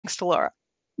to Laura.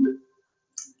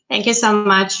 Thank you so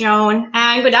much, Joan.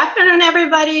 And good afternoon,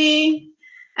 everybody.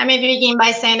 Let me begin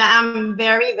by saying that I'm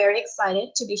very, very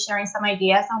excited to be sharing some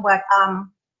ideas on what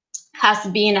has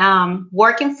been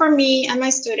working for me and my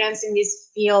students in this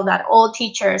field that all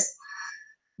teachers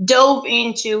dove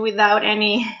into without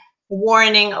any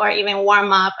warning or even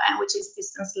warm up, and which is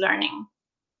distance learning.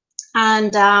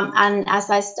 And as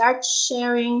I start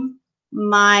sharing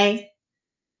my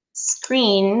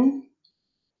screen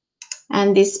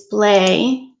and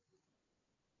display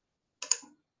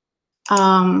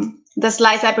the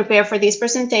slides I prepared for this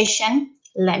presentation,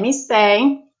 let me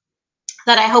say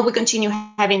that I hope we continue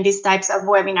having these types of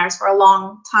webinars for a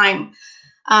long time,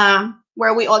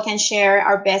 where we all can share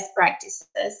our best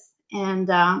practices and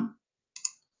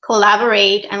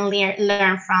collaborate and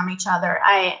learn from each other.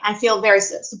 I feel very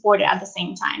supported at the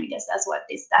same time, because that's what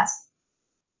this does.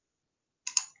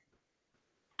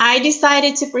 I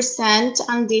decided to present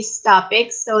on this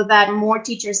topic so that more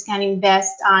teachers can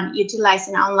invest on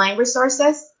utilizing online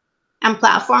resources and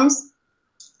platforms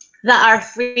that are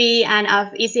free and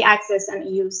of easy access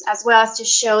and use, as well as to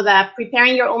show that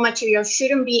preparing your own material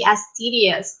shouldn't be as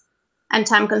tedious and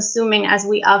time-consuming as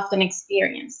we often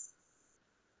experience.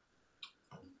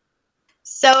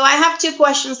 So I have two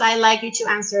questions I'd like you to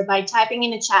answer by typing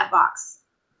in the chat box.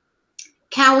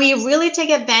 Can we really take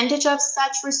advantage of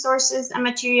such resources and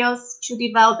materials to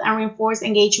develop and reinforce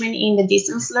engagement in the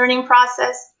distance learning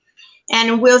process?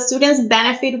 And will students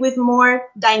benefit with more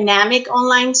dynamic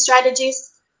online strategies?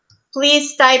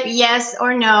 Please type yes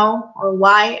or no, or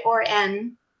Y or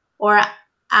N, or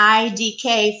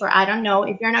IDK for I don't know,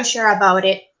 if you're not sure about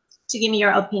it, to give me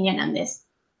your opinion on this.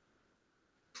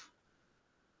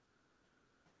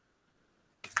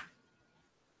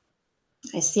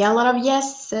 I see a lot of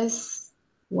yeses.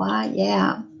 Why?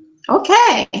 Yeah.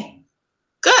 Okay.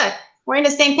 Good. We're on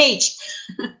the same page.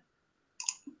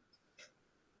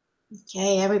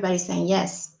 Okay, everybody's saying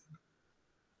yes.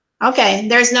 Okay,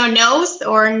 there's no no's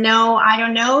or no I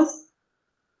don't knows?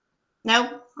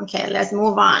 No? Okay, let's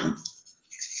move on.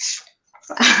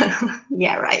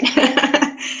 Yeah, right.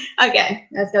 Okay,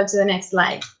 let's go to the next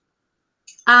slide.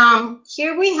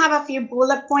 Here we have a few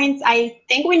bullet points I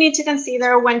think we need to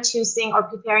consider when choosing or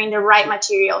preparing the right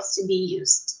materials to be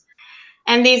used.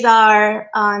 And these are,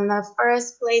 on the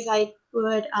first place, I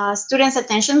put students'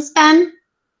 attention span.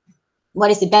 What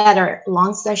is it better?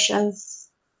 Long sessions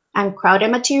and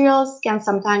crowded materials can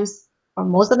sometimes, or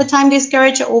most of the time,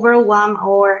 discourage, overwhelm,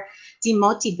 or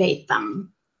demotivate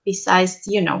them. Besides,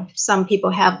 you know, some people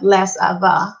have less of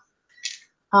a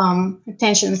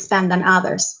attention span than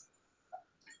others.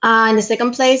 In the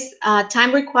second place,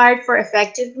 time required for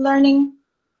effective learning.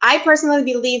 I personally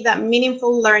believe that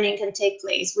meaningful learning can take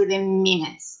place within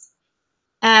minutes.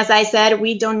 As I said,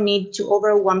 we don't need to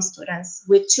overwhelm students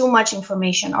with too much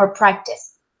information or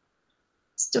practice.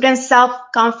 Students'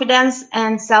 self-confidence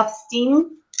and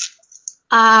self-esteem,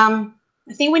 I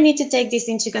think we need to take this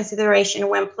into consideration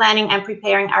when planning and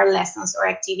preparing our lessons or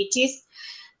activities.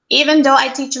 Even though I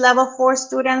teach level 4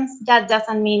 students, that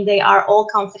doesn't mean they are all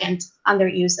confident on their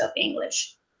use of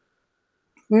English.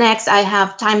 Next, I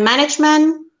have time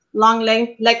management, long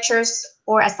lectures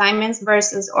or assignments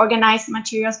versus organized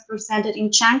materials presented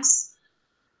in chunks.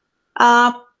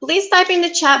 Please type in the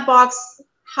chat box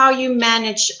how you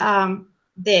manage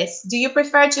this. Do you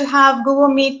prefer to have Google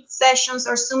Meet sessions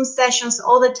or Zoom sessions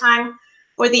all the time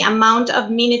for the amount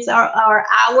of minutes or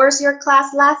hours your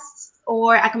class lasts,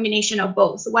 or a combination of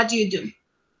both? What do you do?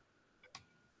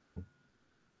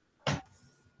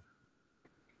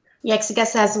 Jessica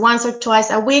says once or twice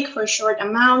a week for short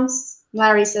amounts.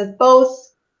 Larry said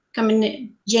both.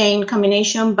 Jane,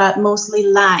 combination, but mostly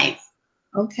live.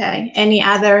 Okay. Any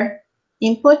other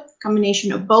input?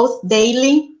 Combination of both,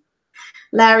 daily.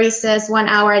 Larry says 1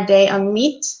 hour a day on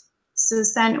Meet.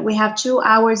 Susan, we have 2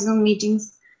 hours Zoom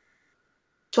meetings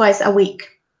twice a week.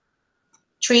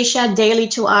 Trisha, daily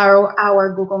 2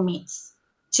 hour Google Meets.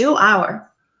 2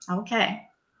 hour. Okay.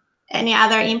 Any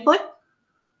other input?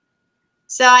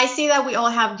 So I see that we all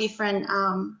have different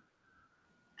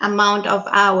amount of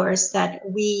hours that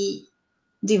we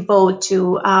devote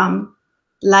to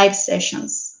live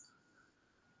sessions.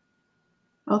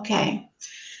 Okay.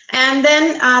 And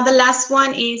then the last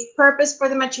one is purpose for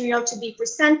the material to be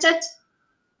presented,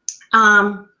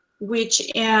 which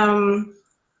in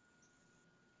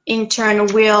turn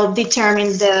will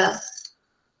determine the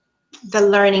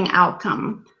learning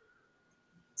outcome.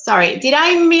 Sorry, did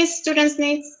I miss students'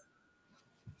 needs?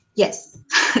 Yes,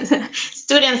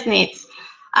 students' needs.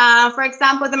 For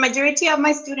example, the majority of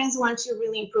my students want to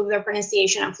really improve their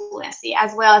pronunciation and fluency,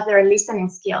 as well as their listening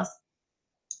skills.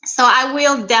 So I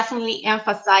will definitely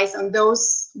emphasize on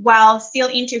those while still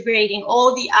integrating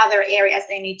all the other areas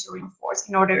they need to reinforce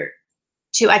in order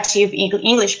to achieve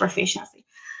English proficiency.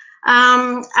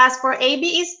 As for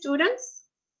ABE students,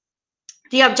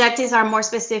 the objectives are more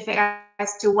specific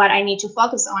as to what I need to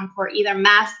focus on for either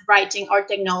math, writing, or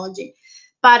technology.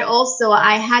 But also,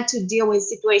 I had to deal with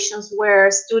situations where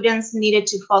students needed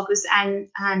to focus and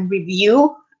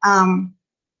review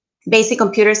basic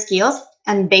computer skills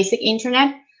and basic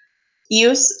internet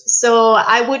use. So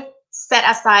I would set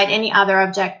aside any other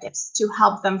objectives to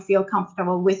help them feel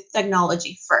comfortable with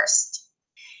technology first.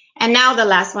 And now the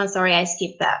last one, sorry, I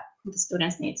skipped that. The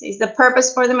students' needs is the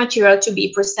purpose for the material to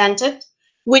be presented,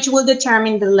 which will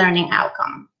determine the learning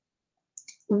outcome.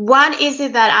 What is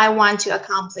it that I want to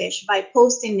accomplish by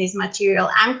posting this material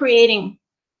and creating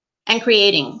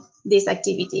this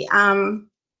activity?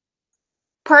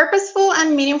 Purposeful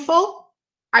and meaningful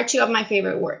are two of my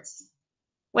favorite words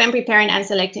when preparing and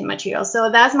selecting material.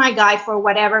 So that's my guide for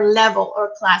whatever level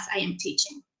or class I am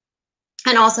teaching.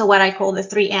 And also what I call the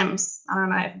 3 M's. I don't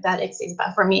know if that exists,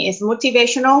 but for me it's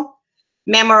motivational,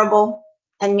 memorable,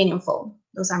 and meaningful.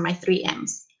 Those are my 3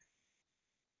 M's.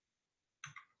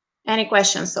 Any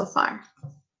questions so far?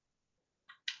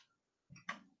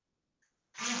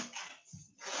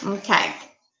 Okay,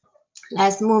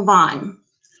 let's move on.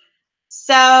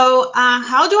 So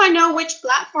how do I know which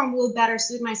platform will better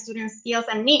suit my students' skills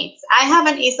and needs? I have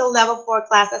an ESOL level 4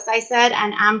 class, as I said,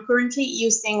 and I'm currently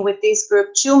using with this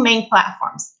group 2 main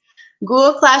platforms,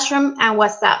 Google Classroom and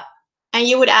WhatsApp. And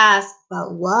you would ask,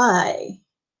 but why?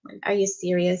 Are you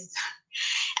serious?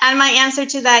 And my answer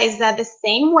to that is that the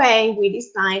same way we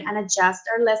design and adjust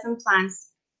our lesson plans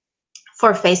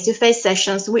for face-to-face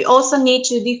sessions, we also need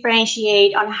to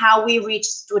differentiate on how we reach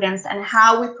students and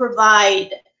how we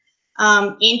provide,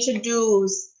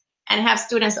 introduce, and have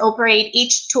students operate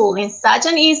each tool in such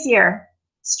an easier,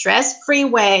 stress-free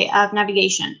way of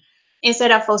navigation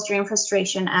instead of fostering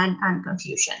frustration and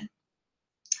confusion.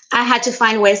 I had to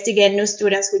find ways to get new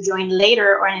students who joined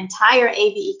later or entire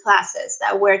ABE classes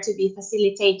that were to be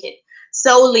facilitated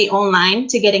solely online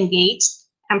to get engaged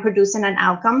and producing an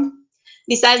outcome.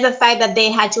 Besides the fact that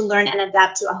they had to learn and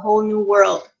adapt to a whole new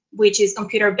world, which is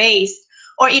computer-based,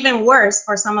 or even worse,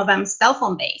 for some of them, cell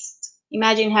phone-based.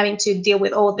 Imagine having to deal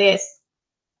with all this,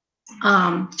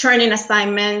 turning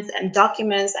assignments and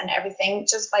documents and everything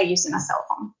just by using a cell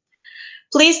phone.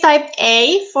 Please type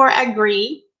A for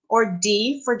agree or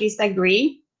D for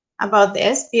disagree about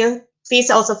this. Please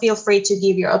also feel free to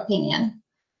give your opinion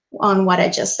on what I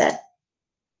just said.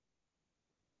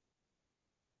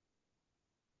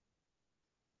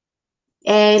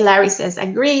 A, Larry says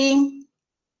agree.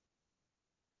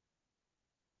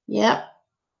 Yep.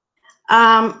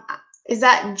 Is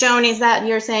that, Joan, is that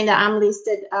you're saying that I'm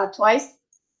listed twice?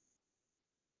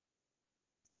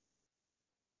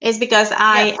 It's because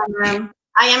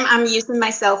I'm using my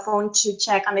cell phone to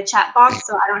check on the chat box,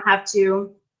 so I don't have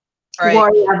to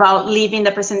worry about leaving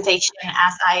the presentation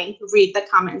as I read the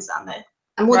comments on the.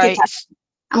 I'm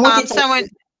multitasking.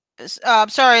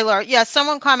 Sorry, Laura. Yeah,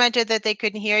 someone commented that they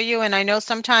couldn't hear you, and I know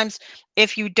sometimes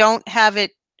if you don't have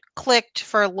it clicked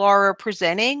for Laura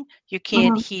presenting, you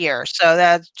can't hear. So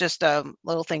that's just a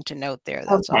little thing to note there.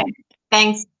 That's all.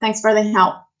 Thanks for the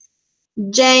help.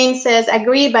 Jane says,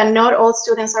 agree, but not all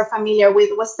students are familiar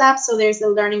with WhatsApp, so there's a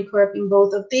learning curve in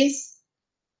both of these.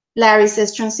 Larry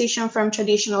says, transition from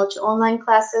traditional to online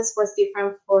classes was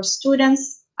different for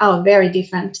students. Oh, very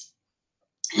different.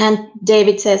 And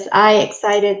David says, I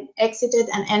exited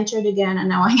and entered again, and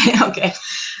now I get, okay.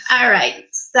 All right,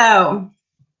 so,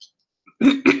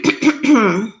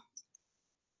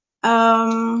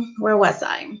 where was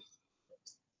I?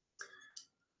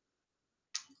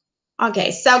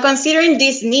 Okay, so considering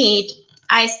this need,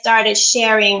 I started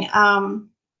sharing,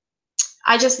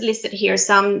 I just listed here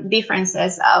some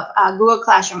differences of Google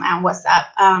Classroom and WhatsApp.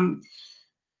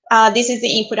 This is the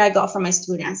input I got from my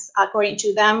students. According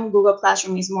to them, Google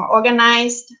Classroom is more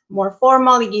organized, more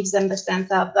formal. It gives them the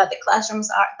sense of that the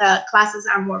classes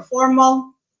are more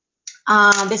formal.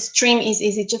 The stream is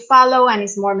easy to follow and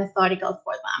is more methodical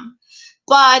for them.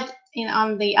 But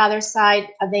on the other side,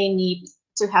 they need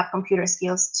to have computer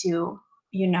skills to,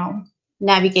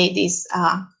 navigate this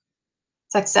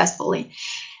successfully.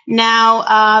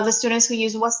 Now, the students who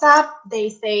use WhatsApp, they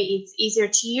say it's easier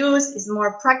to use, it's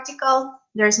more practical,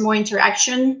 there's more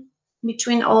interaction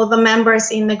between all the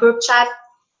members in the group chat,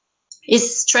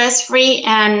 it's stress-free,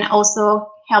 and also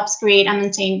helps create and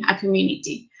maintain a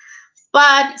community.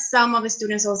 But some of the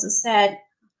students also said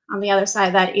on the other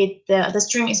side that the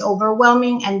stream is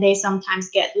overwhelming and they sometimes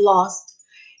get lost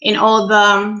in all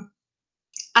the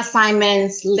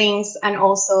assignments, links, and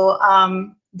also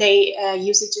they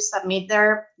use it to submit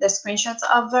the screenshots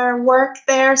of their work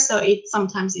there. So it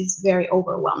sometimes is very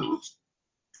overwhelming.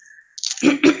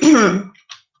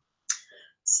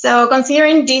 So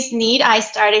considering this need, I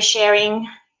started sharing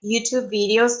YouTube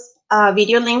videos,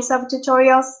 video links of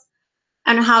tutorials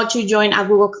on how to join a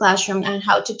Google Classroom and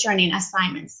how to turn in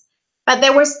assignments. But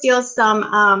there were still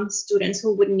some students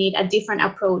who would need a different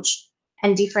approach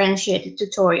and differentiated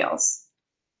tutorials.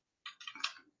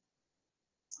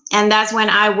 And that's when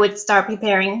I would start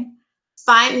preparing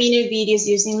 5-minute videos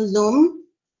using Loom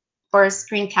or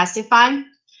Screencastify,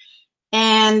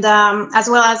 and as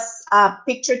well as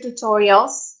picture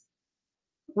tutorials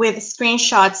with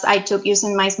screenshots I took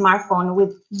using my smartphone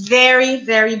with very,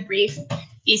 very brief,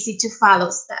 easy to follow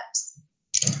steps.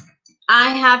 I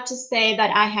have to say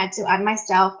that I had to add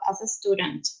myself as a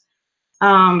student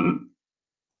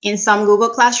in some Google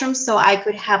Classrooms so I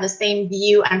could have the same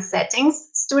view and settings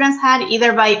students had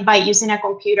either by using a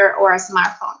computer or a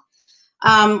smartphone.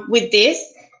 With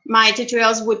this, my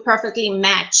tutorials would perfectly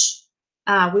match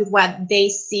with what they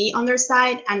see on their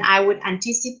side, and I would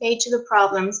anticipate to the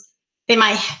problems they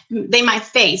might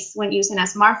face when using a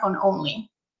smartphone only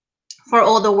for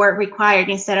all the work required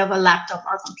instead of a laptop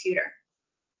or computer.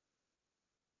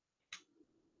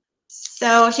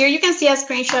 So here you can see a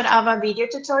screenshot of a video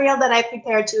tutorial that I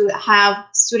prepared to have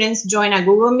students join a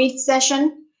Google Meet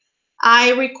session.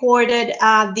 I recorded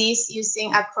this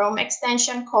using a Chrome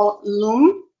extension called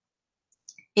Loom,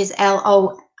 is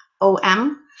Loom,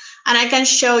 and I can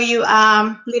show you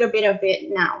a little bit of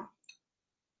it now.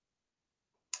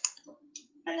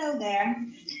 Hello there.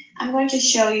 I'm going to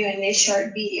show you in this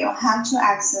short video how to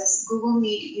access Google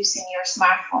Meet using your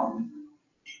smartphone.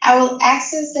 I will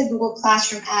access the Google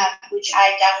Classroom app, which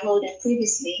I downloaded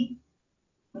previously,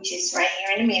 which is right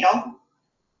here in the middle.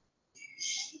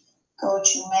 Go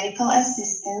to Medical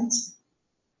Assistant,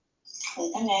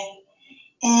 click on it,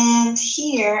 and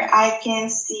here I can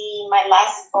see my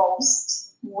last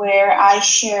post where I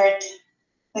shared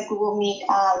the Google Meet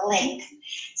link.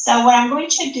 So what I'm going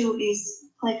to do is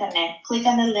click on it. Click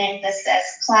on the link that says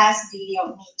Class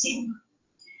Video Meeting.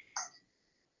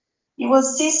 You will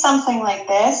see something like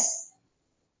this.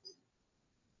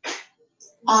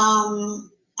 An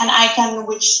icon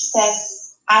which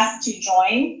says Ask to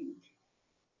Join.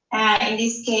 In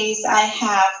this case, I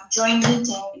have Join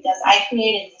Meeting because I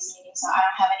created this meeting, so I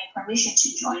don't have any permission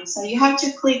to join. So you have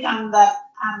to click on the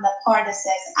part that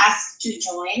says Ask to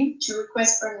Join to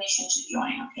request permission to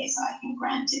join. Okay, so I can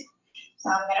grant it. So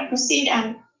I'm going to proceed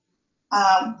and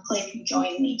click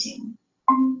Join Meeting.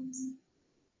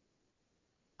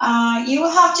 You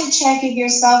will have to check if your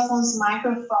cell phone's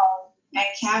microphone and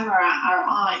camera are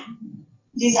on.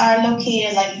 These are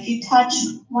located, like if you touch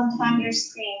one time your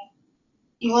screen,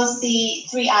 you will see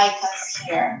 3 icons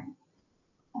here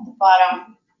at the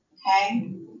bottom,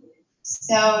 okay?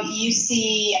 So you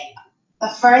see the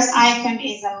first icon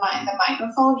is the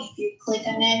microphone. If you click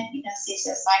on it, you can see it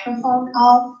says microphone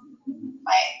off. If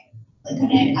I click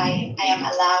on it, I am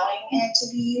allowing it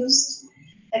to be used.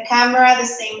 The camera, the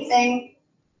same thing.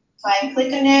 If I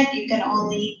click on it, you can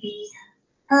only be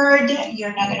heard.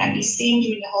 You're not going to be seen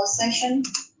during the whole session.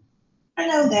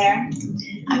 Hello there.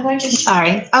 I'm going to.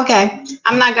 Sorry. Okay.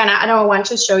 I don't want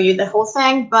to show you the whole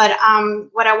thing, but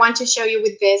what I want to show you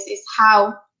with this is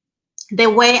how the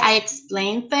way I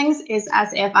explain things is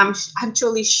as if I'm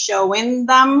actually showing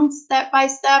them step by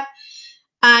step.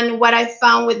 And what I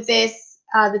found with this,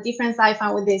 the difference I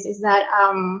found with this is that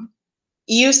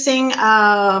using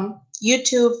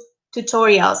YouTube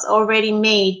tutorials already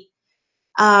made,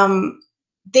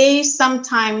 they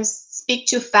sometimes speak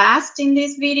too fast in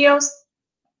these videos,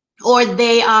 or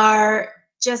they are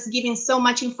just giving so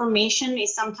much information.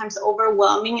 It's sometimes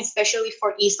overwhelming, especially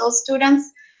for ESOL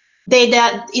students.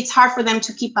 It's hard for them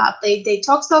to keep up. They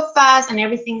talk so fast and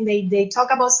everything. They talk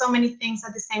about so many things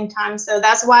at the same time. So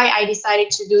that's why I decided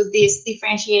to do these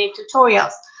differentiated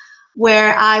tutorials,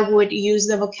 where I would use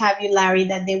the vocabulary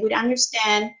that they would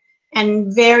understand,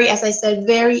 and very, as I said,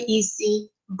 very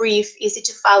easy, brief, easy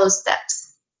to follow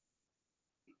steps.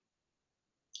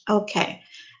 Okay.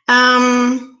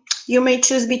 You may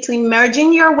choose between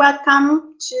merging your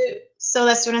webcam so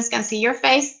that students can see your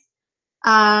face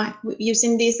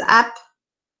using this app.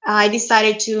 I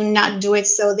decided to not do it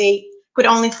so they could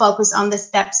only focus on the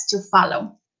steps to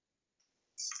follow.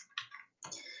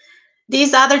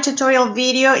 This other tutorial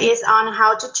video is on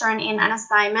how to turn in an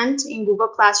assignment in Google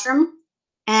Classroom.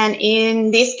 And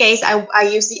in this case, I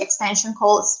use the extension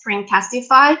called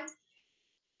Screencastify.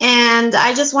 And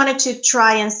I just wanted to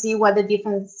try and see what the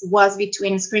difference was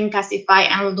between Screencastify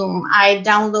and Loom. I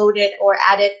downloaded or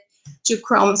added to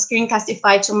Chrome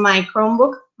Screencastify to my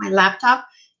Chromebook, my laptop,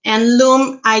 and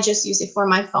Loom, I just use it for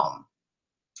my phone.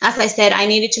 As I said, I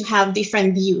needed to have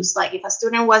different views. Like if a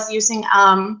student was using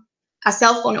a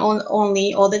cell phone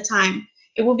only all the time,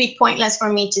 it would be pointless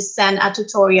for me to send a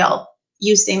tutorial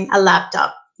using a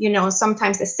laptop. You know,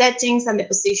 sometimes the settings and the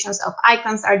positions of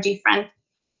icons are different,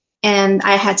 and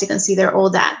I had to consider all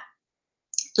that.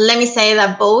 Let me say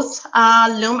that both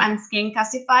Loom and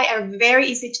Screencastify are very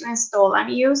easy to install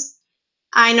and use.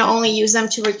 I not only use them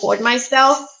to record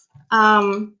myself,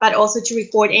 but also to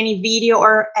record any video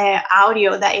or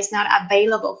audio that is not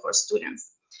available for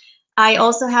students. I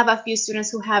also have a few students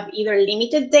who have either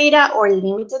limited data or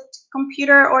limited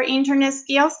computer or internet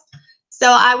skills. So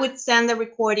I would send the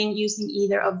recording using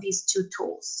either of these two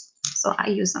tools. So I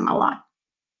use them a lot.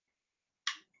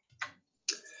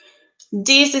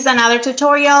 This is another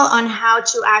tutorial on how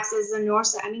to access the North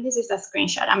Star. I mean, this is a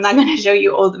screenshot. I'm not going to show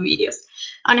you all the videos.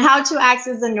 On how to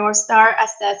access the North Star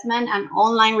assessment and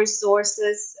online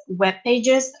resources web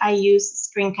pages. I use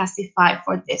Screencastify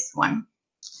for this one.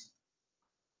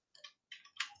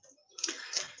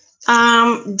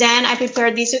 Then I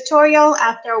prepared this tutorial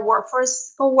after a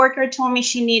workforce coworker told me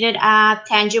she needed a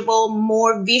tangible,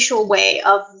 more visual way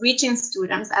of reaching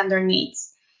students and their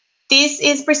needs. This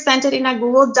is presented in a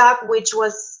Google Doc, which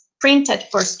was printed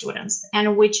for students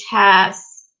and which has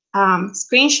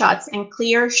screenshots and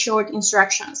clear, short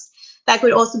instructions that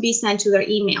could also be sent to their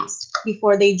emails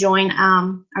before they join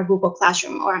our Google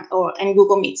Classroom or in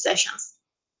Google Meet sessions.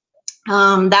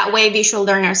 That way, visual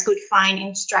learners could find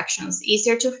instructions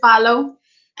easier to follow,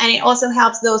 and it also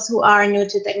helps those who are new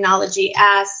to technology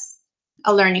as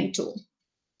a learning tool.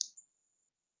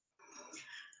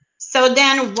 So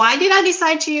then why did I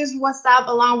decide to use WhatsApp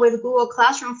along with Google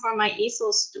Classroom for my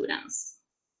ESOL students?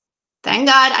 Thank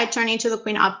God I turned into the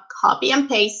queen of copy and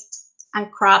paste and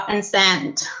crop and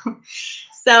send.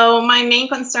 So my main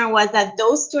concern was that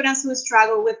those students who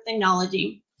struggle with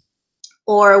technology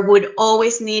or would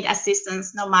always need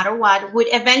assistance no matter what would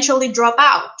eventually drop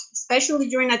out, especially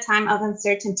during a time of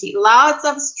uncertainty, lots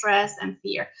of stress and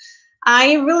fear.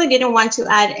 I really didn't want to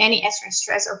add any extra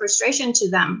stress or frustration to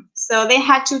them. So they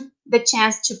had the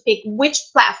chance to pick which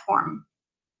platform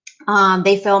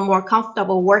they felt more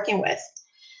comfortable working with.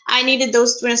 I needed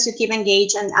those students to keep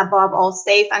engaged and above all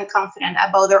safe and confident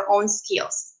about their own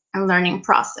skills and learning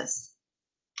process.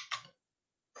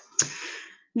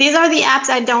 These are the apps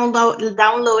I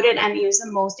downloaded and use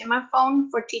the most in my phone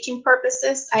for teaching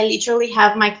purposes. I literally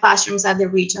have my classrooms at the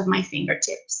reach of my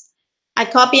fingertips. I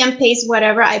copy and paste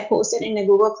whatever I posted in the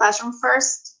Google Classroom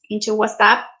first into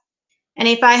WhatsApp. And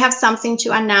if I have something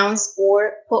to announce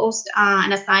or post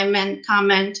an assignment,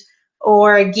 comment,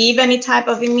 or give any type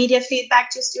of immediate feedback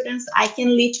to students, I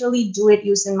can literally do it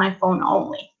using my phone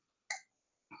only.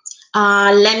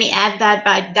 Let me add that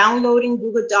by downloading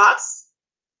Google Docs,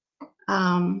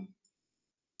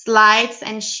 slides,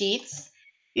 and sheets,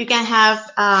 you can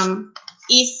have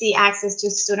easy access to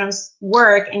students'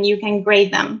 work and you can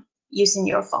grade them using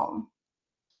your phone.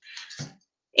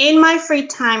 In my free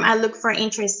time, I look for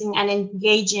interesting and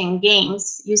engaging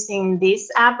games using this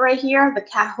app right here, the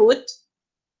Kahoot,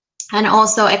 and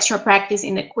also extra practice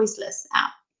in the Quizless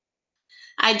app.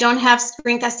 I don't have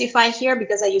Screencastify here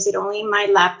because I use it only in my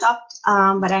laptop,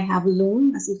 but I have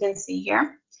Loom, as you can see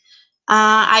here.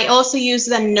 I also use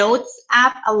the Notes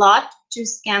app a lot to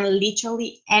scan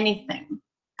literally anything,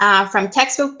 from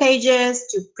textbook pages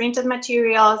to printed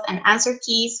materials and answer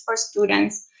keys for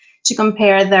students to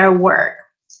compare their work.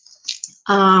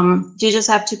 You just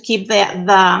have to keep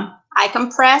the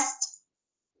icon pressed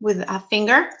with a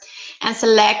finger and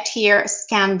select here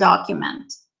scan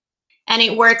document. And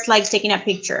it works like taking a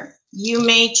picture. You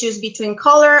may choose between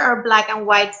color or black and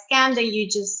white scan, then you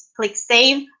just click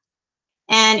save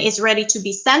and it's ready to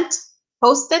be sent,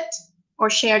 posted, or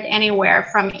shared anywhere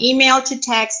from email to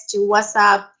text to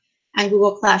WhatsApp and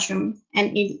Google Classroom,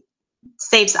 and it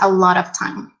saves a lot of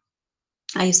time.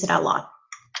 I use it a lot.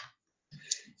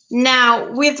 Now,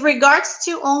 with regards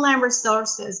to online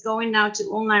resources, going now to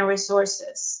online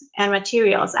resources and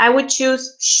materials, I would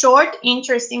choose short,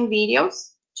 interesting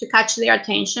videos to catch their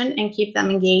attention and keep them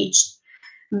engaged.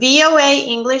 VOA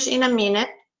English in a Minute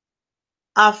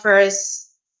offers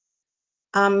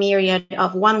a myriad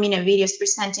of 1-minute videos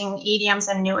presenting idioms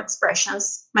and new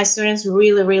expressions. My students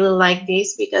really, really like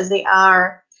this because they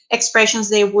are expressions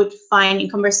they would find in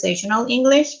conversational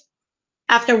English.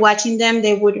 After watching them,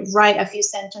 they would write a few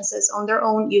sentences on their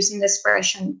own using the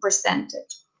expression presented.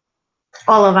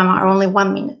 All of them are only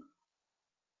 1 minute.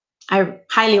 I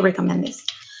highly recommend this.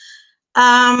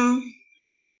 I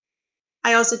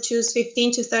also choose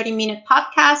 15 to 30-minute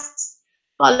podcasts,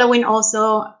 following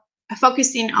also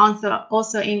focusing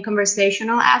also in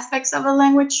conversational aspects of the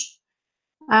language,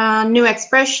 new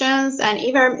expressions, and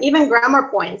even grammar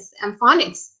points and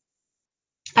phonics.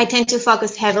 I tend to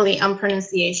focus heavily on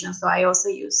pronunciation, so I also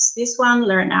use this one,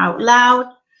 Learn Out Loud,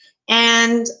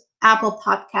 and Apple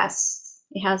Podcasts.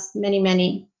 It has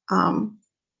many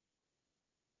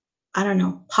I don't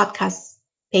know, podcast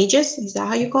pages. Is that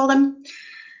how you call them?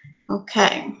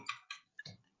 Okay.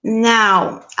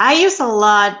 Now, I use a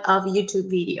lot of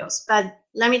YouTube videos, but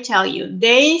let me tell you,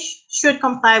 they should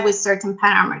comply with certain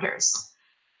parameters,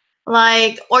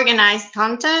 like organized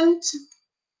content.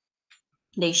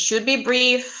 They should be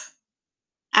brief.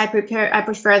 I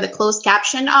prefer the closed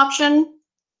caption option,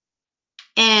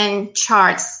 and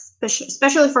charts,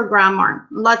 especially for grammar.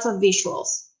 Lots of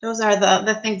visuals. Those are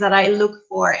the things that I look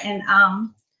for in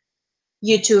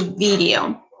YouTube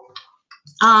video.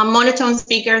 Monotone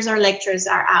speakers or lectures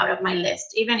are out of my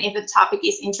list. Even if the topic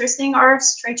is interesting or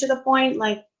straight to the point,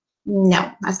 like,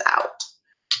 no, that's out.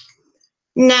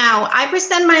 Now, I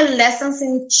present my lessons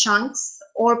in chunks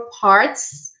or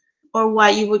parts, or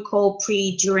what you would call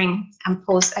pre, during, and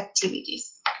post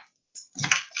activities.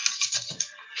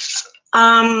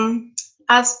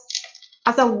 As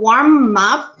a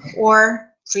warm-up or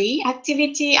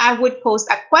pre-activity, I would post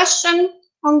a question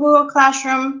on Google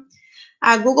Classroom,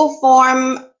 a Google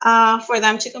form for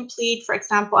them to complete, for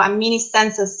example, a mini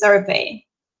census survey,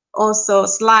 also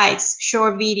slides,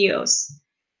 short videos,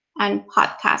 and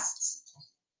podcasts.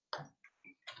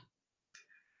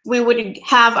 We would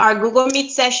have our Google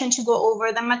Meet session to go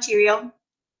over the material.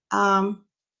 I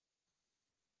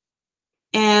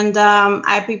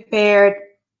prepared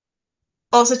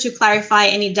also to clarify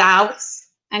any doubts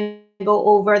and go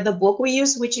over the book we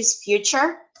use, which is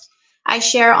Future. I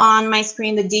share on my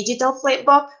screen the digital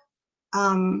flipbook,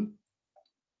 and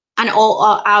all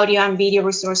audio and video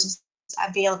resources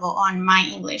available on my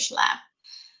English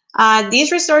Lab.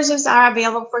 These resources are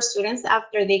available for students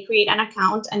after they create an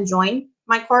account and join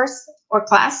my course or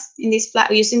class in this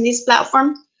using this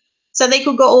platform. So they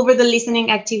could go over the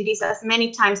listening activities as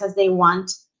many times as they want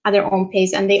at their own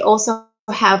pace. And they also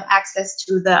have access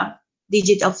to the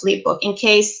digital flipbook in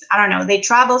case, I don't know, they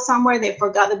travel somewhere, they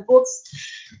forgot the books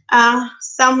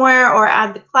somewhere or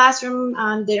at the classroom,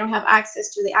 and they don't have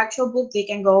access to the actual book. They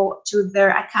can go to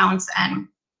their accounts and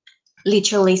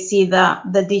literally see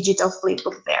the digital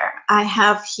flipbook there. I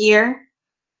have here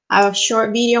a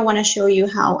short video. I want to show you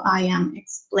how I am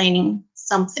explaining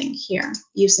something here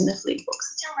using the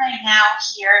flipbooks. So right now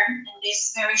here in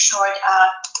this very short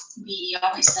video,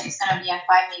 it's going to be a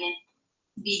 5-minute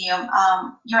video.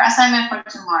 Your assignment for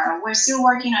tomorrow. We're still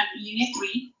working on Unit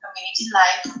 3, Community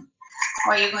Life.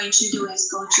 What you're going to do is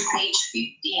go to page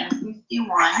 50 and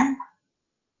 51.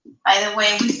 By the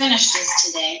way, we finished this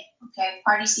today. Okay,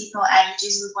 participle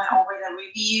adages. We went over the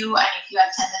review, and if you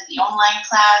attended the online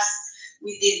class,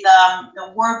 we did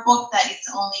the workbook that is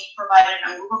only provided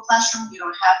on Google Classroom. You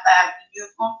don't have that in your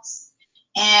books.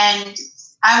 And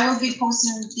I will be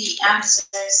posting the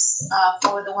answers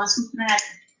for the ones who couldn't.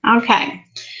 Okay,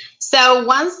 so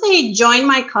once they join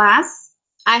my class,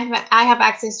 I have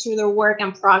access to their work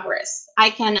in progress. I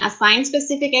can assign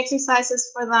specific exercises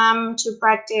for them to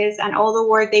practice, and all the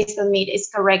work they submit is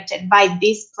corrected by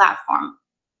this platform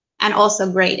and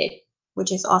also graded,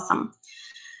 which is awesome.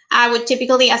 I would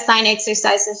typically assign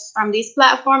exercises from this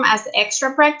platform as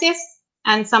extra practice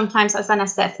and sometimes as an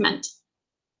assessment.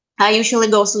 I usually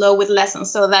go slow with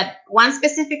lessons so that one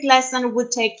specific lesson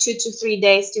would take 2 to 3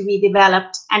 days to be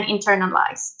developed and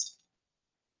internalized.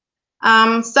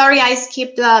 Sorry, I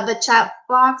skipped the chat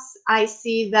box. I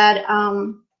see that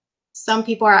some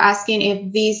people are asking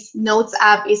if this Notes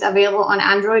app is available on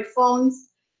Android phones.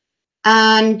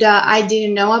 And I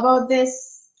didn't know about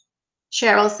this.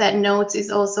 Cheryl said Notes is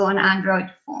also on Android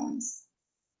phones.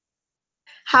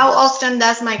 How often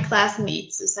does my class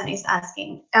meet? Susan is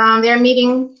asking. They're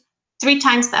meeting 3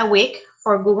 times a week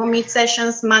for Google Meet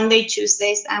sessions, Monday,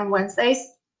 Tuesdays, and Wednesdays.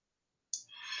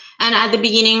 And at the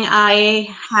beginning,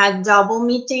 I had double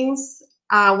meetings,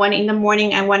 one in the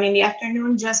morning and one in the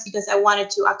afternoon, just because I wanted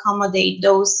to accommodate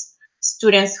those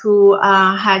students who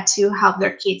had to help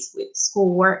their kids with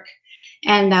schoolwork.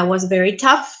 And that was very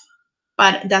tough,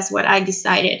 but that's what I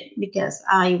decided because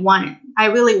I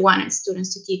really wanted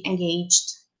students to keep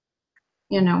engaged,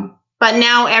 you know. But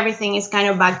now everything is kind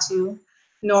of back to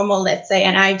normal, let's say,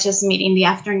 and I just meet in the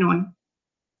afternoon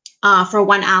for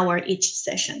 1 hour each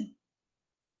session.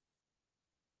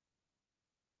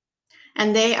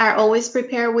 And they are always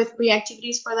prepared with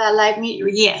pre-activities for that live meet?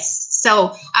 Yes.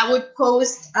 So I would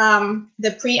post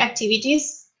the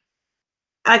pre-activities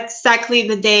exactly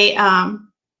the day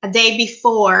a day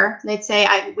before, let's say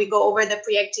we go over the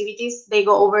pre-activities, they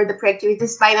go over the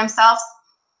pre-activities by themselves.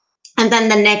 And then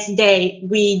the next day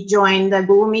we join the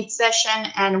Google Meet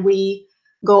session and we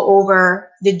go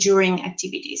over the during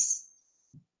activities.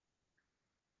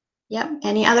 Yep.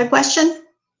 Any other question?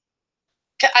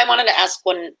 I wanted to ask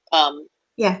one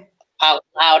out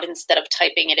loud instead of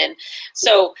typing it in.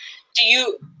 So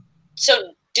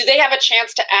do they have a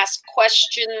chance to ask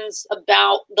questions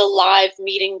about the live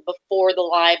meeting before the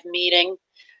live meeting?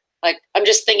 Like, I'm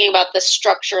just thinking about the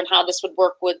structure and how this would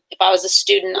work with, if I was a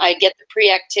student, I get the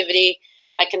pre-activity,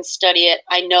 I can study it.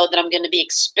 I know that I'm going to be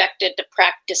expected to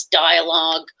practice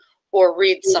dialogue or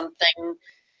read something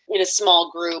in a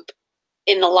small group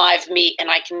in the live meet,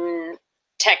 and I can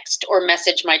text or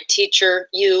message my teacher,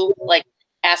 like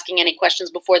asking any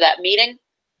questions before that meeting.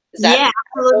 Yeah,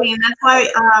 absolutely. And that's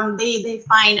why they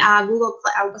find Google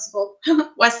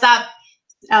WhatsApp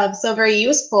so very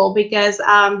useful, because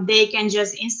they can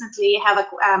just instantly have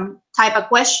a type a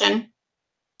question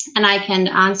and I can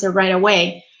answer right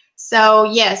away. So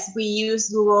yes, we use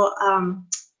Google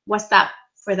WhatsApp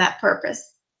for that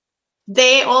purpose.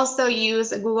 They also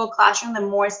use Google Classroom. The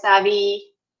more savvy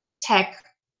tech,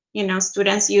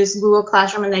 students use Google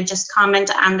Classroom and they just comment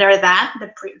under that,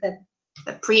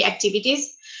 the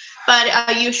pre-activities.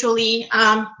 But usually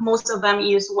most of them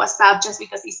use WhatsApp just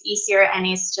because it's easier and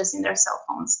it's just in their cell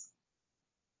phones.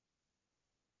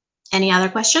 Any other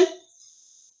question?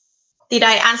 Did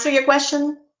I answer your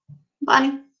question,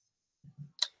 Bonnie?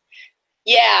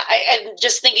 Yeah, I'm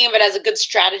just thinking of it as a good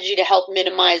strategy to help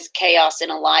minimize chaos in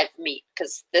a live meet,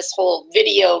 because this whole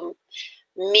video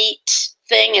meet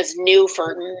thing is new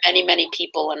for many, many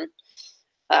people, and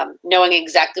knowing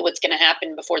exactly what's going to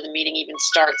happen before the meeting even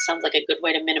starts sounds like a good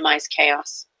way to minimize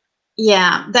chaos.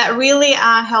 Yeah, that really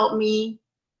helped me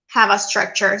have a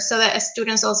structure so that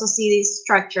students also see this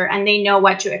structure and they know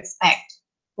what to expect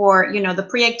for, the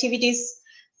pre-activities,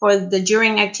 for the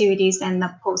during activities and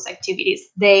the post activities.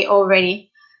 They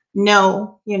already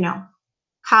know,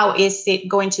 how is it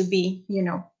going to be,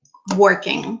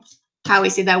 working? How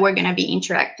is it that we're going to be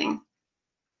interacting?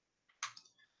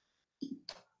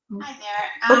 Hi there.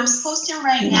 I'm posting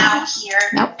right now here.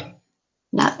 Nope,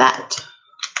 not that.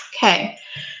 Okay.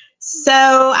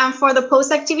 So for the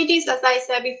post activities, as I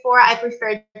said before, I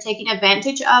prefer taking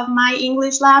advantage of my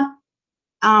English lab,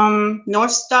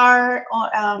 North Star,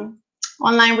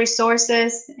 online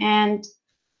resources, and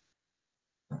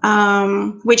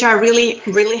which are really,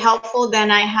 really helpful.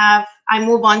 Then I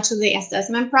move on to the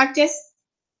assessment practice.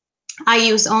 I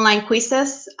use online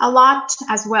quizzes a lot,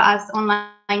 as well as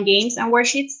online games and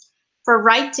worksheets. For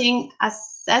writing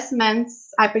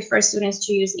assessments, I prefer students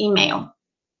to use email.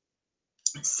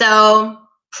 So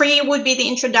pre would be the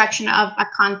introduction of a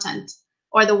content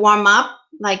or the warm up.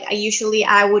 Like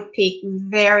I would pick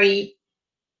very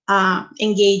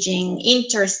engaging,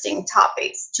 interesting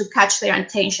topics to catch their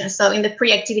attention. So in the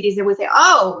pre-activities, they would say,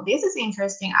 oh, this is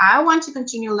interesting. I want to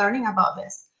continue learning about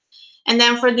this. And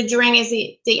then for the during is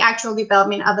the actual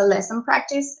development of the lesson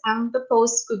practice, and the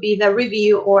post could be the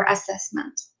review or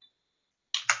assessment.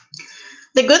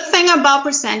 The good thing about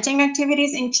presenting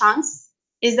activities in chunks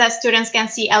is that students can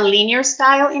see a linear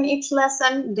style in each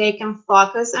lesson. They can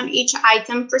focus on each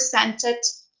item presented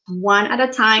one at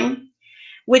a time,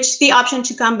 which the option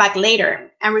to come back later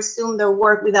and resume their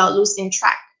work without losing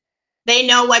track. They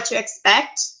know what to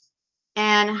expect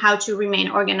and how to remain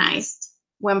organized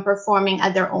when performing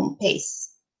at their own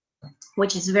pace,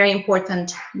 which is very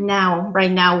important right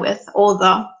now with all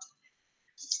the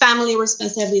family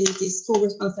responsibilities, school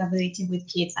responsibility with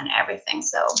kids and everything.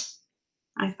 So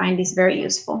I find this very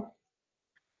useful.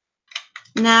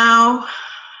 Now,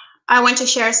 I want to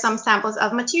share some samples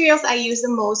of materials I use the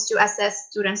most to assess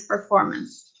students'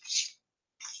 performance.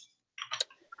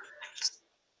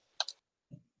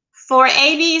 For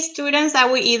AB students, I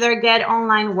will either get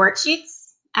online worksheets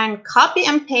and copy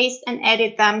and paste and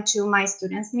edit them to my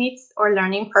students' needs or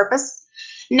learning purpose.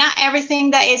 Not everything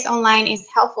that is online is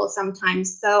helpful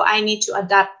sometimes, so I need to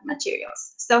adapt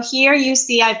materials. So here you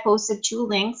see I posted 2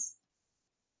 links,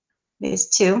 these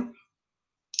 2,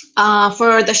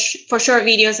 for short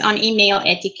videos on email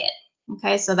etiquette.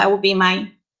 Okay, so that would be my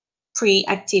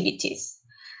pre-activities.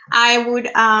 I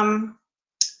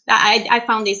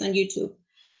found this on YouTube.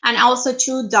 And also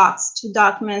 2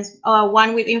 documents,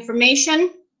 one with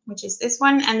information, which is this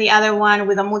one, and the other one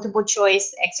with a multiple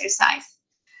choice exercise.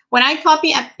 When I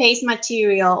copy and paste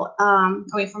material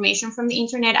or information from the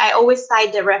internet, I always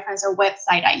cite the reference or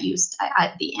website I used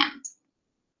at the end.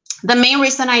 The main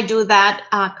reason I do that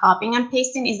copying and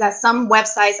pasting is that some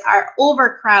websites are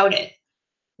overcrowded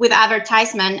with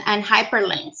advertisement and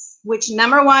hyperlinks, which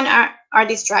number one are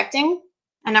distracting,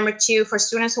 and number two, for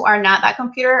students who are not that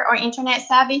computer or internet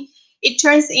savvy, it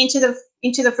turns into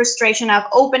the frustration of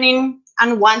opening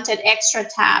unwanted extra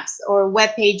tabs or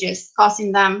web pages,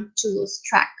 causing them to lose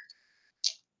track.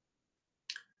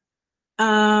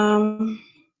 Let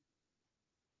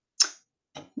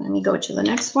me go to the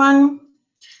next one.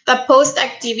 The post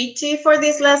activity for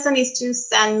this lesson is to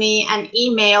send me an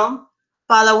email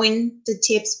following the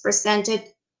tips presented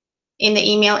in the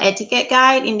email etiquette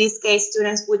guide. In this case,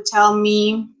 students would tell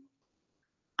me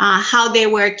how they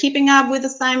were keeping up with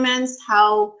assignments,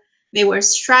 how they were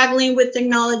struggling with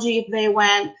technology if they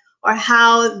went, or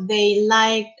how they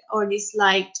liked or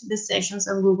disliked the sessions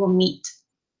on Google Meet.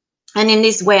 And in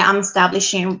this way, I'm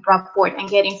establishing rapport and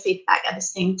getting feedback at the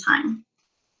same time.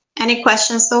 Any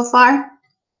questions so far?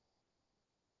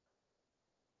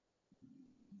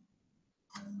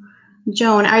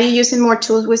 Joan, are you using more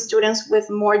tools with students with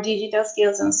more digital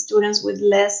skills and students with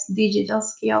less digital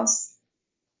skills?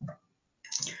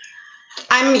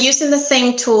 I'm using the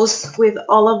same tools with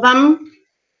all of them,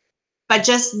 but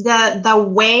just the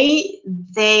way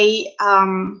they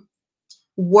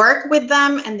work with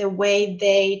them and the way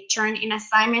they turn in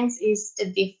assignments is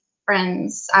the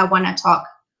difference I want to talk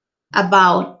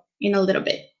about in a little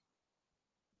bit.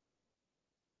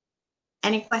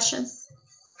 Any questions?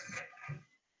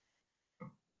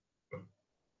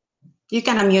 You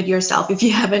can unmute yourself if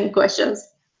you have any questions.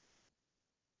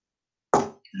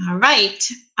 All right.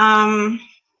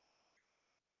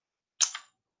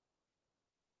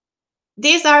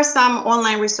 These are some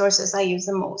online resources I use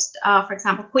the most. For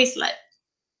example, Quizlet.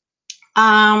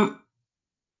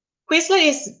 Quizlet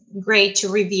is great to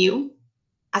review,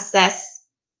 assess,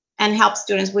 and help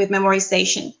students with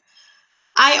memorization.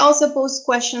 I also post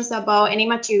questions about any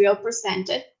material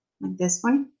presented, like this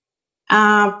one,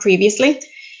 previously.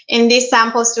 In this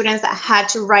sample, students had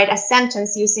to write a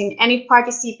sentence using any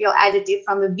participial adjective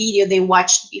from the video they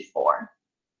watched before.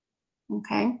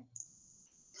 Okay.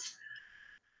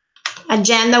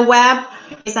 Agenda Web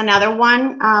is another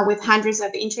one with hundreds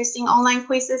of interesting online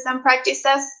quizzes and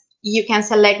practices. You can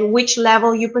select which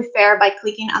level you prefer by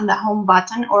clicking on the home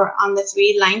button or on the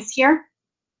 3 lines here,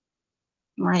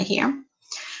 right here.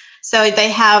 So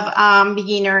they have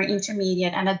beginner,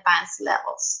 intermediate, and advanced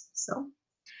levels. So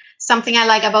something I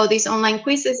like about these online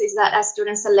quizzes is that as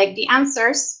students select the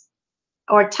answers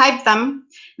or type them,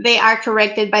 they are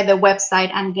corrected by the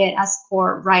website and get a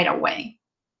score right away.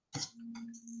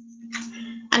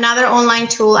 Another online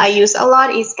tool I use a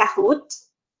lot is Kahoot.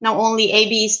 Not only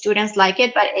ABE students like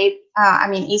it, but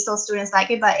ESOL students like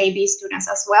it, but ABE students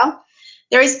as well.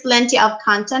 There is plenty of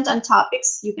content and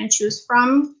topics you can choose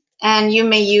from, and you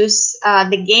may use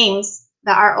the games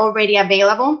that are already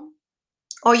available,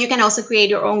 or you can also create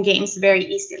your own games very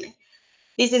easily.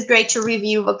 This is great to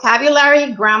review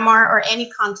vocabulary, grammar, or any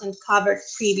content covered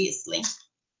previously.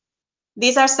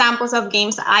 These are samples of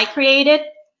games I created.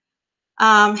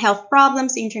 Health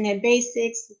problems, internet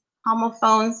basics,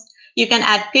 homophones. You can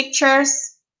add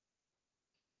pictures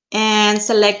and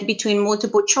select between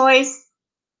multiple choice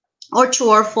or true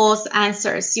or false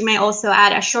answers. You may also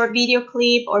add a short video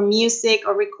clip or music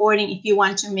or recording if you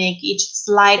want to make each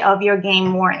slide of your game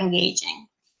more engaging.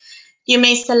 You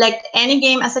may select any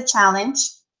game as a challenge,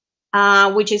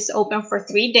 which is open for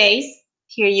 3 days.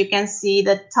 Here you can see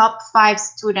the top 5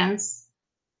 students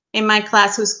in my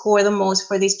class who score the most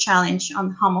for this challenge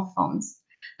on homophones.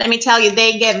 Let me tell you,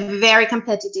 they get very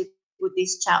competitive with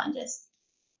these challenges.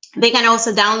 They can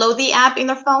also download the app in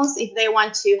their phones if they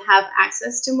want to have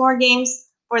access to more games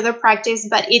for their practice,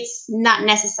 but it's not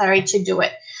necessary to do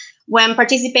it. When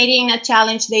participating in a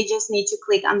challenge, they just need to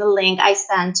click on the link I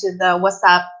sent to the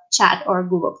WhatsApp chat or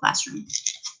Google Classroom.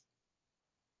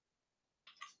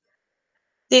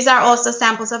 These are also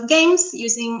samples of games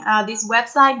using this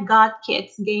website,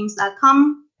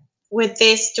 gotkidsgames.com. With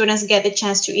this, students get the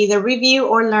chance to either review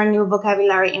or learn new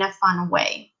vocabulary in a fun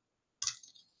way.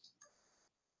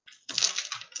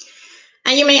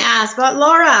 And you may ask, but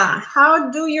Laura, how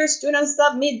do your students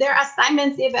submit their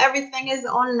assignments if everything is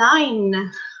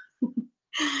online?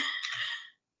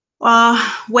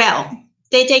 Well,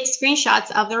 they take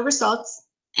screenshots of their results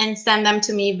and send them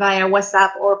to me via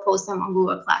WhatsApp or post them on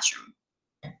Google Classroom.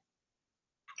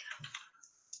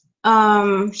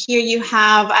 Here you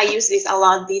have, I use this a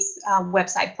lot, these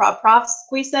website profs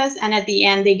quizzes, and at the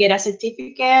end they get a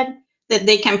certificate that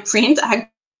they can print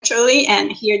actually,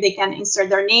 and here they can insert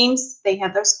their names, they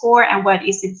have their score, and what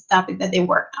is the topic that they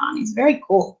worked on. It's very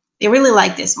cool. They really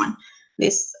like this one,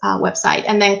 this website.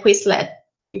 And then Quizlet,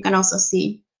 you can also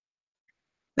see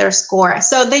their score.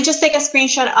 So they just take a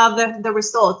screenshot of the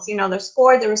results, you know, their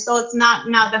score, the results, not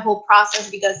the whole process,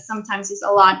 because sometimes it's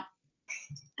a lot.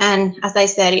 And as I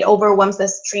said, it overwhelms the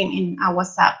stream in our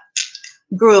WhatsApp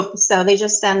group. So they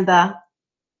just send the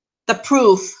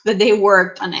proof that they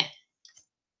worked on it.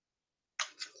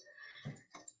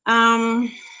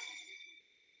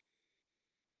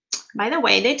 By the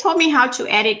way, they told me how to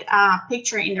edit a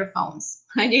picture in their phones.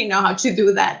 I didn't know how to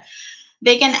do that.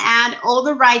 They can add all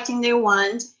the writing they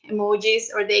want,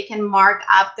 emojis, or they can mark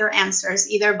up their answers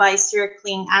either by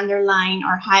circling, underlining,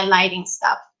 or highlighting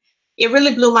stuff. It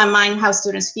really blew my mind how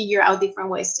students figure out different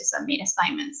ways to submit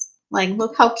assignments. Like,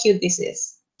 look how cute this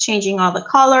is. Changing all the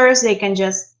colors. They can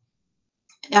just,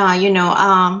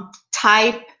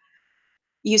 type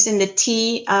using the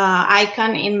T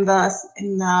icon in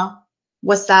the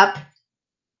WhatsApp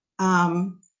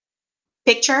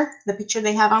picture, the picture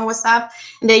they have on WhatsApp,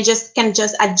 and they can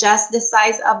adjust the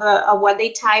size of what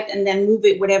they typed and then move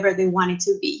it whatever they want it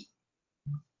to be.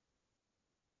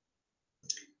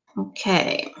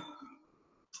 Okay.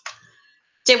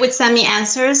 They would send me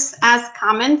answers as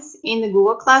comments in the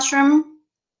Google Classroom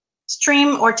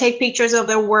stream, or take pictures of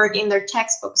their work in their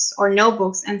textbooks or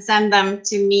notebooks and send them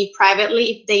to me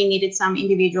privately if they needed some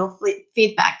individual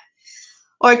feedback,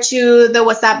 or to the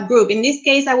WhatsApp group. In this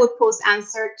case, I would post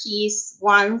answer keys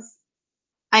once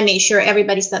I made sure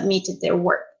everybody submitted their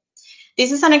work.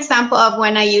 This is an example of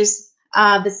when I use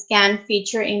the scan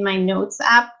feature in my Notes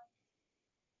app.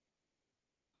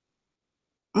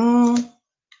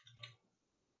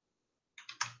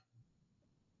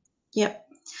 Yep.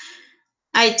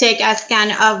 I take a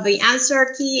scan of the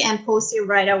answer key and post it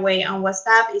right away on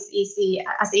WhatsApp. It's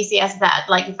easy as that.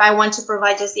 Like if I want to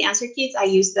provide just the answer keys, I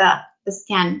use the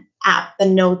scan app, the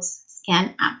Notes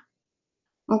scan app.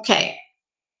 Okay.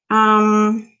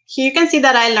 Here you can see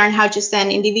that I learned how to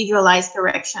send individualized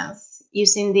corrections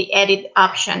using the edit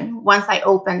option once I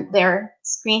open their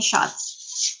screenshots.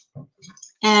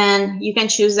 And you can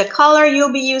choose the color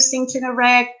you'll be using to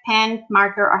correct, pen,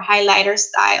 marker, or highlighter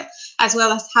style, as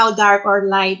well as how dark or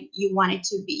light you want it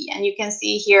to be. And you can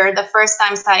see here, the first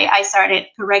times I started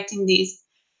correcting these,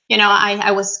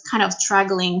 I was kind of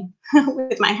struggling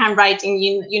with my handwriting,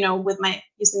 with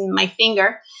using my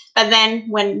finger. But then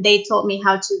when they told me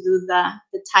how to do the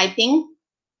typing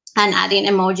and adding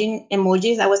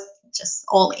emojis, I was just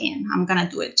all in. I'm gonna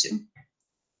do it too.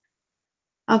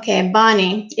 Okay,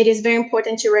 Bonnie, it is very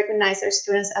important to recognize our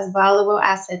students as valuable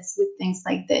assets with things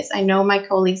like this. I know my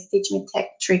colleagues teach me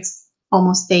tech tricks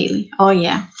almost daily. Oh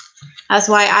yeah, that's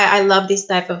why I love this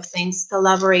type of things,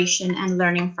 collaboration and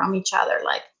learning from each other.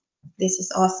 Like, this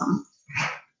is awesome.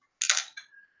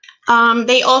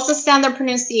 They also send their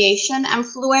pronunciation and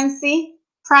fluency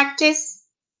practice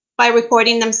by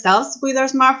recording themselves with their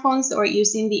smartphones or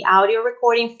using the audio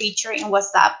recording feature in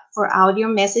WhatsApp for audio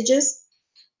messages.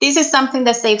 This is something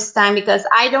that saves time because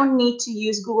I don't need to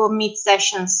use Google Meet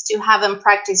sessions to have them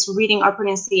practice reading or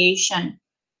pronunciation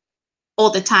all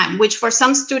the time, which for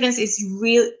some students it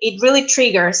really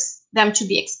triggers them to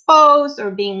be exposed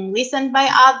or being listened by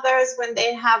others when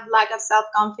they have lack of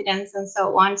self-confidence and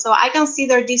so on. So I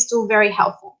consider these two very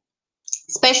helpful,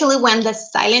 especially when the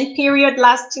silent period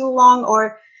lasts too long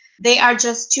or they are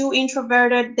just too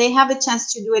introverted. They have a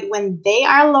chance to do it when they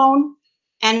are alone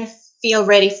and feel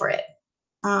ready for it.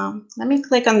 Let me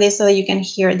click on this so you can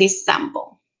hear this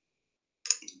sample.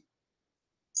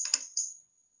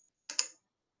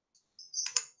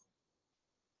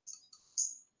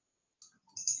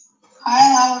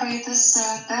 Hi, Laura. It is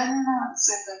 10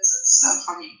 sentences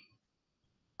for me.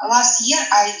 Last year,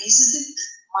 I visited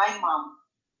my mom.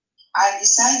 I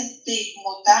decided to take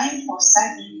more time for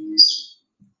studying English.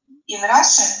 In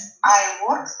Russia, I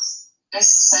worked as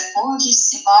a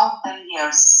psychologist about 10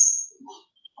 years.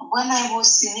 When I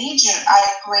was a teenager, I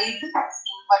played in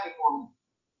volleyball.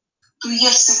 2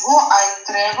 years ago, I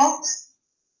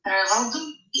traveled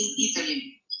in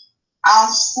Italy. Our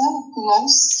school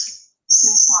closed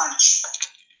since March.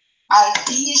 I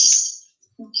finished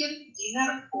cooking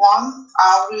dinner 1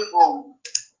 hour ago.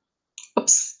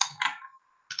 Oops.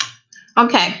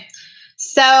 Okay.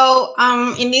 So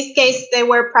in this case, they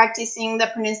were practicing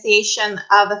the pronunciation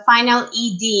of the final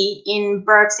ED in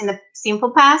verbs in the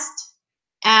simple past,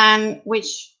 and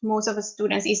which most of the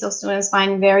students, ESOL students,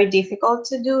 find very difficult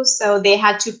to do. So they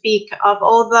had to pick of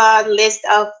all the list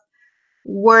of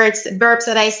verbs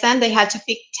that I sent, they had to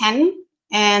pick 10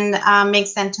 and make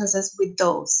sentences with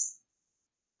those.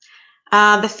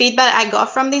 The feedback I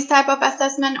got from this type of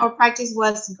assessment or practice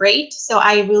was great, so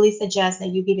I really suggest that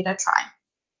you give it a try.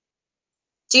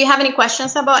 Do you have any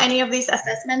questions about any of these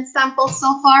assessment samples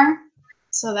so far,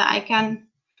 so that I can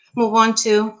move on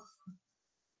to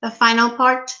The final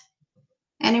part?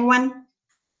 Anyone?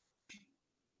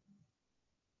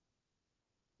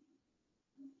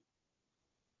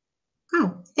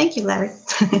 Oh, thank you, Larry.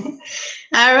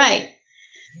 All right.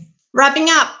 Wrapping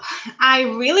up, I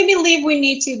really believe we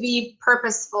need to be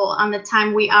purposeful on the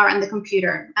time we are on the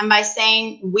computer. And by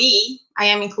saying we, I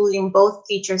am including both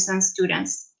teachers and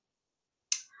students.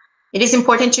 It is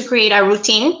important to create a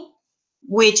routine,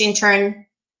 which in turn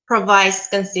provides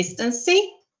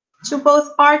consistency to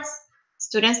both parts,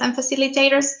 students and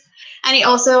facilitators. And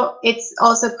it's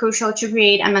also crucial to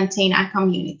create and maintain a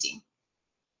community.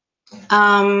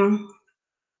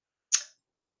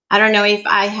 I don't know if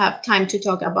I have time to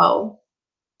talk about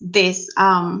this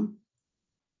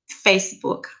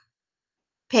Facebook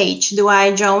page. Do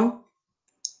I, Joan?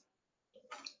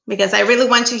 Because I really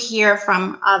want to hear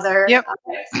from other. Yep.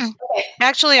 Okay.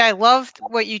 Actually, I loved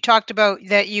what you talked about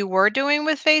that you were doing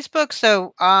with Facebook.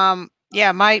 So,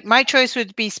 yeah, my choice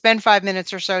would be spend 5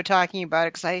 minutes or so talking about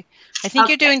it because I think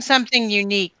you're doing something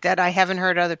unique that I haven't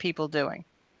heard other people doing.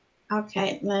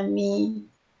 Okay, let me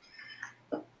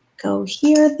go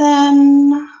here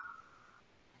then.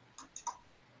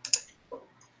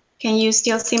 Can you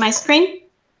still see my screen?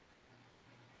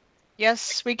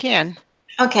 Yes, we can.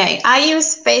 Okay, I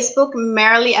use Facebook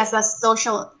merely as a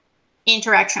social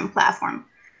interaction platform,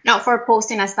 not for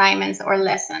posting assignments or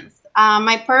lessons.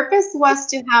 My purpose was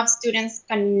to have students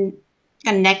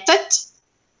connected.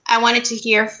 I wanted to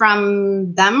hear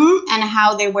from them and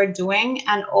how they were doing,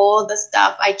 and all the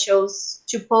stuff I chose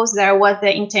to post there was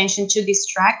the intention to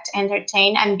distract,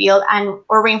 entertain, and build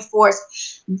or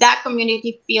reinforce that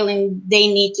community feeling they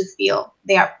need to feel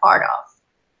they are part of.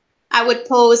 I would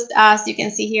post, as you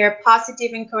can see here,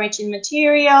 positive, encouraging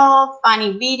material,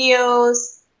 funny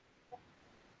videos,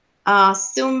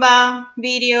 Zumba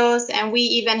videos, and we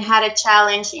even had a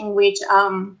challenge in which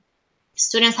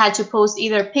students had to post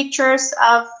either pictures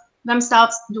of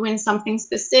themselves doing something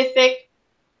specific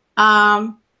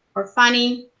or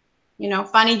funny,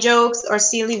 funny jokes or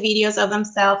silly videos of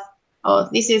themselves. Oh,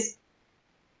 this is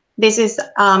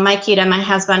my kid and my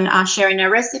husband sharing a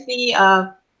recipe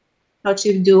of how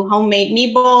to do homemade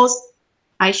meatballs.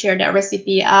 I shared a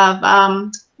recipe of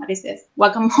what is this,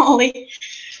 guacamole.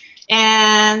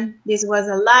 And this was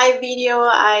a live video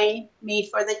I made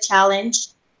for the challenge.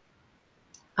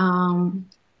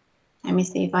 Let me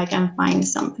see if I can find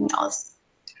something else.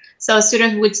 So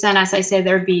students would send, as I said,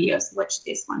 their videos. Watch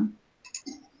this one.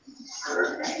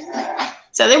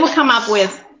 So they would come up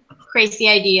with crazy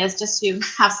ideas just to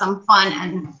have some fun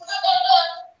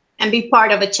and be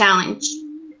part of a challenge.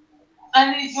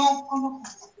 And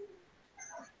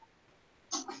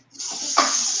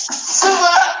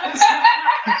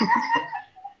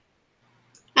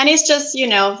it's just,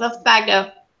 the fact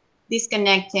of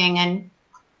disconnecting and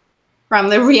from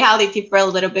the reality for a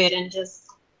little bit and just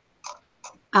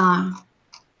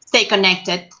stay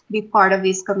connected, be part of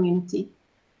this community.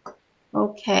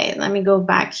 Okay, let me go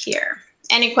back here.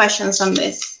 Any questions on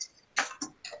this?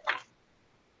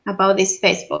 About this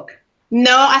Facebook?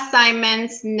 No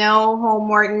assignments, no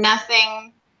homework,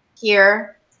 nothing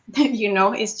here.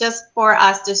 It's just for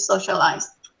us to socialize.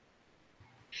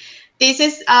 This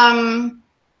is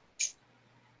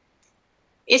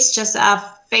it's just a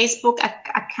Facebook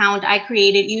account I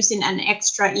created using an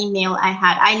extra email I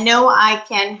had. I know I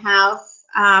can have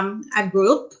a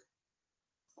group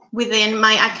within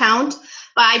my account,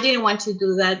 but I didn't want to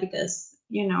do that because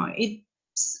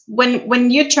it's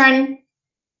when you turn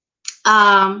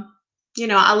a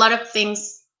lot of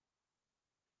things,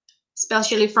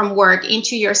 especially from work,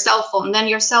 into your cell phone, then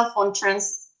your cell phone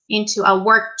turns into a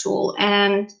work tool.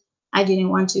 And I didn't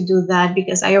want to do that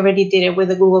because I already did it with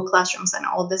the Google Classrooms and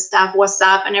all this stuff,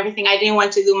 WhatsApp and everything. I didn't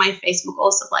want to do my Facebook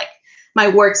also like my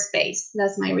workspace.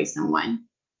 That's my reason why.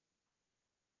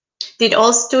 Did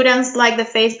all students like the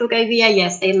Facebook idea?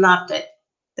 Yes, they loved it.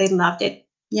 They loved it.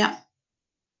 Yeah.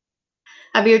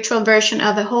 A virtual version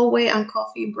of the hallway and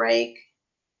coffee break.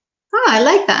 Oh, I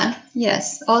like that.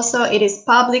 Yes. Also, it is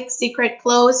public, secret,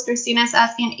 closed. Christina's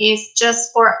asking is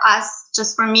just for us,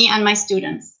 just for me and my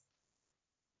students.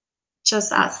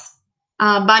 Just us.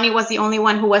 Bunny was the only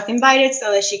one who was invited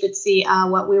so that she could see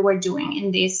what we were doing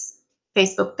in this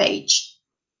Facebook page.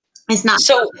 It's not.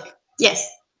 So, yes.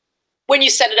 When you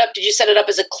set it up, did you set it up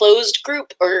as a closed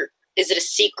group or is it a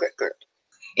secret group?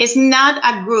 It's not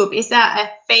a group. It's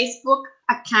a Facebook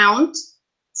account.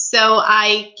 So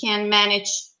I can manage,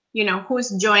 who's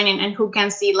joining and who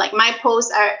can see. Like my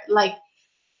posts are like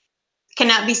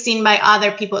cannot be seen by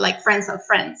other people, like friends of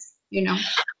friends,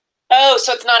 Oh,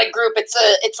 so it's not a group.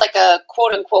 It's like a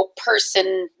quote unquote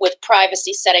person with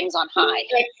privacy settings on high.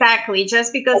 Exactly.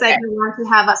 Just because I don't want to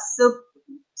have a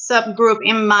subgroup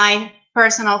in my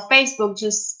personal Facebook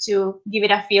just to give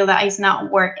it a feel that it's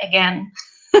not work again.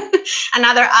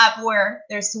 Another app where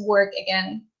there's work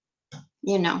again.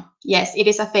 You know, yes, it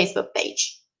is a Facebook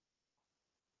page.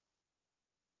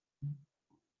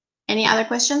 Any other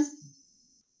questions?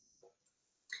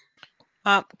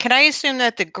 Can I assume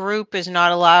that the group is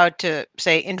not allowed to,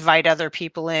 say, invite other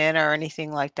people in or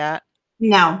anything like that?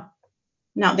 No,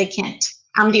 no, they can't.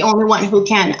 I'm the only one who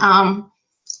can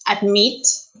admit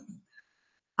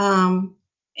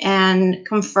and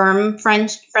confirm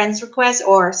friends requests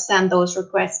or send those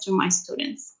requests to my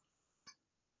students.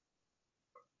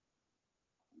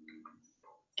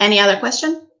 Any other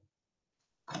question?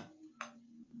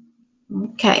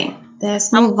 Okay,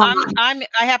 let's move on.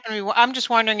 I'm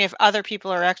just wondering if other people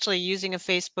are actually using a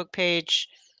Facebook page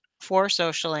for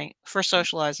socializing.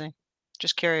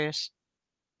 Just curious.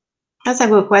 That's a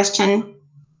good question.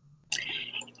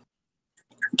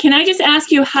 Can I just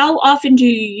ask you, how often do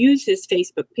you use this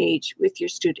Facebook page with your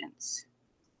students?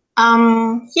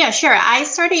 Yeah, sure. I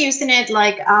started using it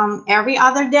like every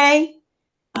other day.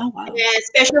 Oh, wow.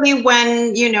 Especially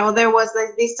when, you know, there was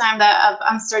like this time that of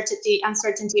uncertainty,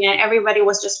 and everybody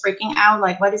was just freaking out,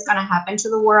 like what is going to happen to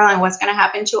the world and what's going to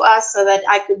happen to us, so that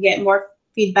I could get more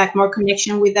feedback, more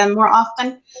connection with them more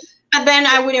often. And then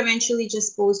I would eventually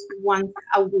just post once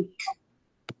a week.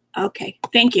 Okay,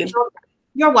 thank you.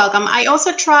 You're welcome. I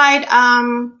also tried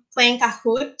playing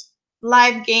Kahoot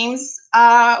live games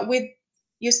with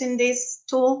using this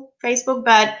tool, Facebook,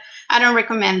 but I don't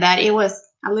recommend that. It was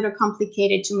a little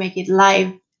complicated to make it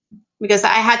live because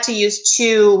I had to use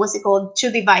two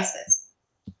devices.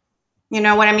 You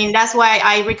know what I mean? That's why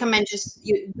I recommend just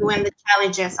doing the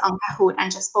challenges on Kahoot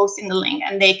and just posting the link,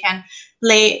 and they can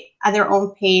play at their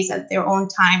own pace, at their own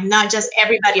time, not just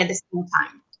everybody at the same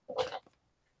time.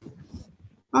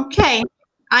 Okay.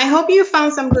 I hope you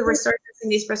found some good resources in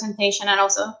this presentation and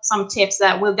also some tips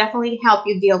that will definitely help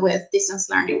you deal with distance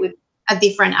learning with a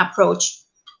different approach.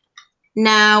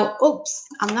 Now, oops,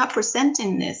 I'm not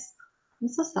presenting this. I'm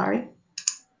so sorry.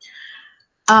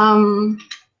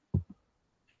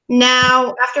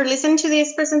 Now, after listening to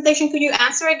this presentation, could you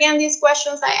answer again these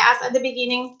questions I asked at the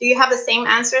beginning? Do you have the same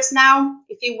answers now?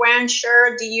 If you weren't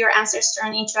sure, did your answers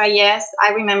turn into a yes?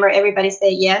 I remember everybody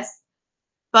said yes.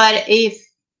 But if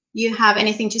you have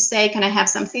anything to say, can I have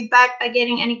some feedback by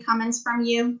getting any comments from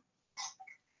you?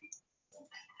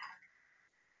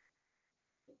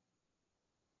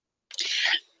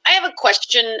 I have a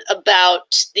question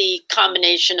about the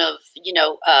combination of,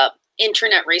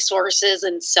 internet resources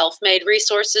and self-made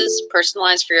resources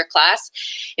personalized for your class.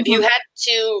 If you had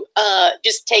to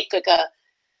just take like a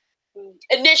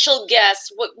initial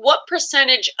guess, what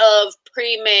percentage of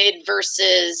pre-made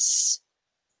versus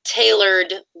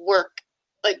tailored work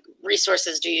like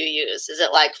resources do you use? Is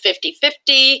it like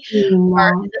 50-50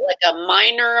 or is it like a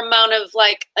minor amount of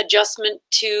like adjustment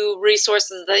to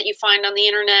resources that you find on the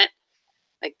internet?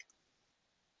 Like,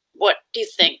 what do you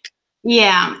think?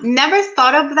 Yeah, never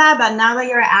thought of that, but now that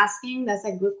you're asking, that's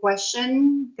a good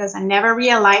question because I never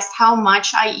realized how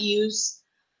much I use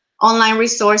online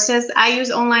resources. I use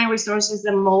online resources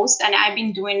the most, and I've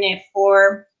been doing it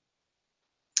for,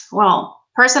 well,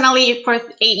 personally for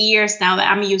 8 years now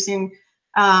that I'm using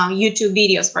YouTube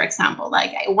videos, for example.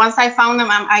 Like once I found them,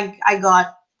 I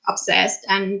got obsessed,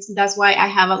 and that's why I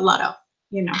have a lot of,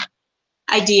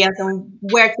 ideas on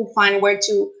where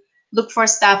to look for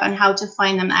stuff and how to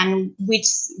find them and which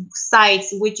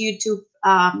sites, which YouTube,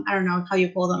 I don't know how you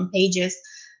call them, pages,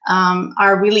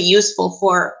 are really useful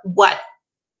for what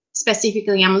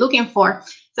specifically I'm looking for.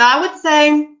 So I would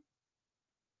say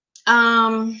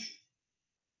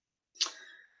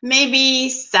maybe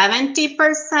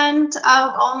 70%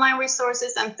 of online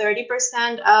resources and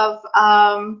 30% of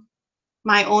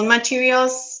my own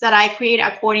materials that I create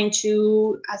according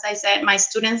to, as I said, my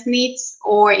students' needs,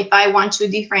 or if I want to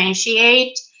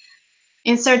differentiate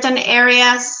in certain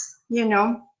areas,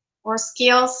 or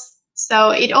skills. So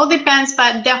it all depends,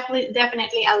 but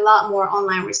definitely a lot more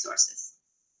online resources.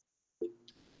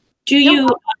 Do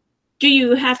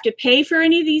you have to pay for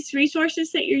any of these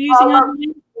resources that you're using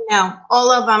online? No,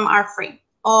 all of them are free.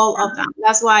 All of them.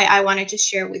 That's why I wanted to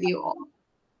share with you all.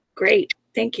 Great,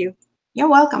 thank you. You're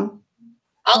welcome.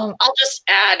 I'll just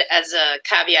add as a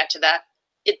caveat to that,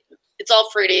 it's all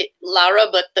free to Laura,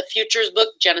 but the Futures book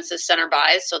Genesis Center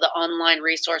buys, so the online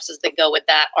resources that go with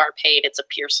that are paid. It's a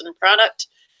Pearson product.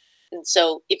 And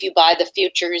so if you buy the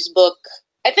Futures book,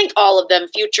 I think all of them,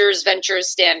 Futures, Ventures,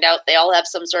 stand out. They all have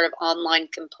some sort of online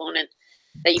component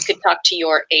that you could talk to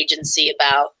your agency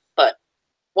about, but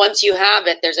once you have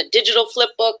it, there's a digital flip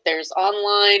book, there's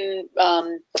online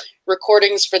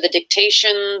recordings for the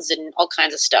dictations and all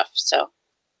kinds of stuff. So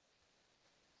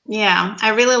yeah, I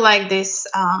really like this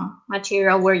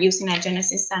material we're using at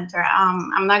Genesis Center.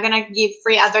 I'm not gonna give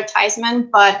free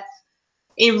advertisement, but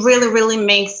it really, really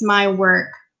makes my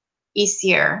work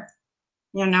easier,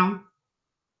 you know.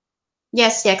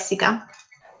 Yes, Jessica.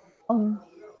 Can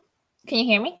you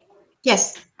hear me?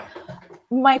 Yes.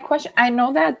 My question, I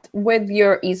know that with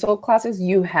your ESOL classes,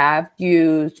 you have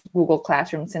used Google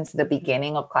Classroom since the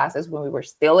beginning of classes when we were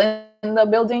still in the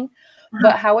building.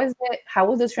 But how was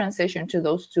the transition to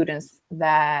those students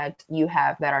that you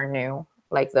have that are new,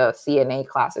 like the CNA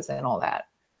classes and all that?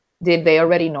 Did they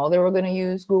already know they were going to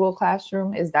use Google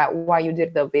Classroom? Is that why you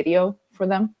did the video for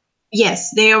them?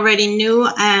 Yes, they already knew,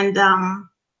 and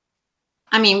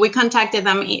I mean, we contacted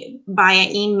them via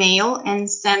email and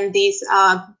sent these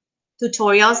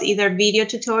tutorials, either video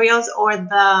tutorials or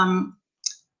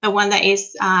the one that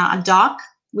is a doc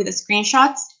with the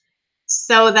screenshots,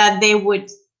 so that they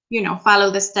would, you know, follow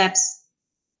the steps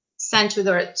sent to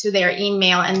their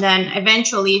email, and then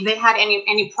eventually, if they had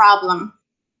any problem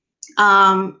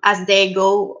as they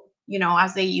go, you know,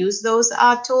 as they use those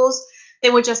tools, they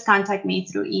would just contact me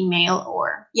through email,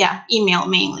 or email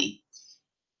mainly.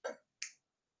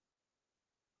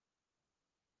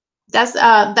 That's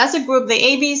a group. The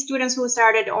AV students who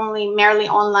started merely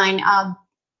online,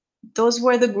 those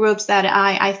were the groups that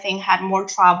I think had more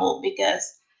trouble,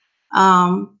 because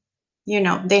you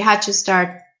know, they had to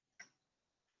start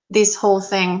this whole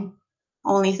thing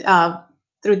only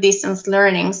through distance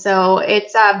learning. So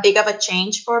it's a big of a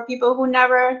change for people who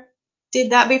never did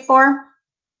that before.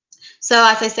 So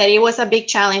as I said, it was a big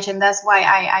challenge, and that's why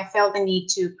I felt the need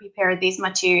to prepare these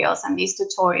materials and these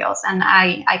tutorials. And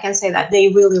I can say that they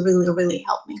really, really, really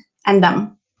helped me and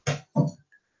them.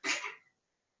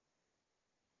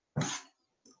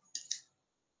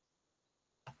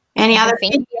 Any other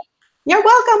feedback? You're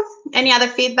welcome. Any other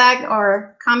feedback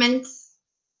or comments?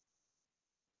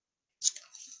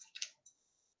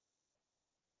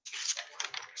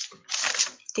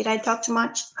 Did I talk too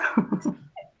much?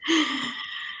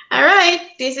 All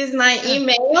right. This is my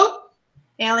email,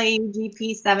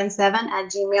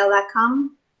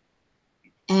 laugp77@gmail.com.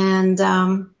 And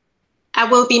I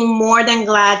will be more than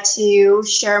glad to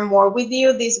share more with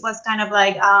you. This was kind of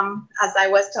like, as I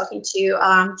was talking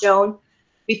to Joan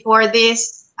before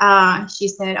this, she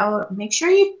said, oh, make sure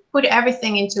you put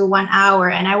everything into 1 hour.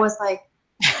 And I was like,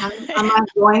 how am I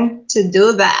going to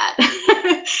do that?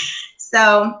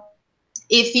 So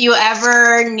if you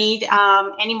ever need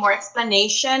any more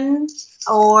explanation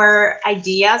or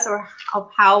ideas or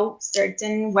of how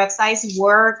certain websites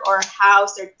work or how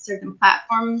certain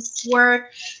platforms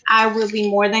work, I will be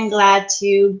more than glad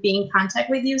to be in contact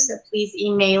with you. So please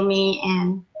email me.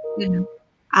 And you know,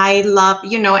 I love,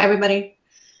 you know, everybody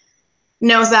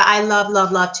knows that I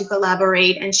love to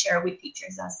collaborate and share with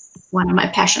teachers. That's one of my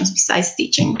passions besides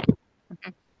teaching.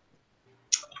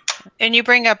 And you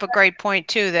bring up a great point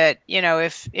too, that, you know,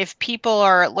 if people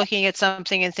are looking at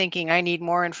something and thinking, I need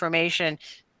more information,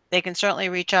 they can certainly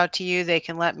reach out to you. They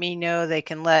can let me know. They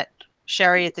can let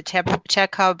Sherry at the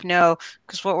Tech Hub know,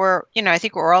 because what we're, you know, I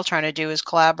think what we're all trying to do is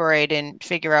collaborate and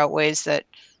figure out ways that,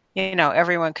 you know,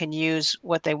 everyone can use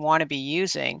what they want to be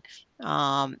using,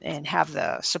 and have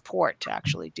the support to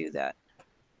actually do that.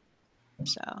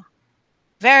 So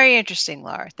very interesting,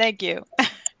 Laura. Thank you.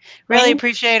 Really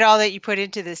appreciate all that you put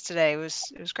into this today. It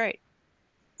was great.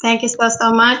 Thank you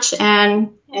so much.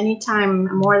 And anytime,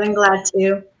 I'm more than glad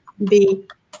to be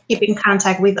keeping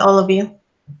contact with all of you.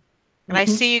 And I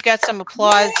see you got some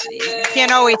applause. You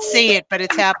can't always see it, but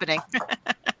it's happening.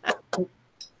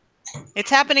 It's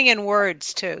happening in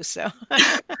words too, so.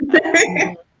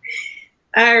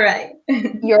 All right.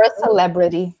 You're a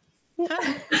celebrity.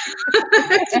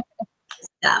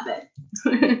 Stop it.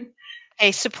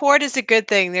 Hey, support is a good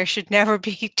thing. There should never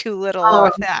be too little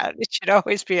of that. It should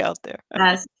always be out there.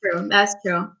 That's true. That's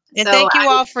true. And so thank you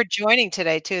all for joining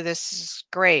today too. This is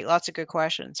great. Lots of good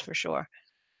questions for sure.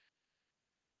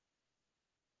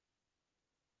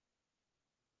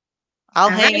 I'll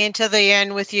hang in till the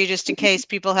end with you just in case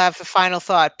people have a final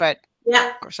thought, but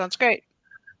yeah, sounds great.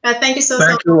 Thank you so much.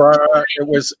 Thank you, Laura. It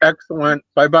was excellent.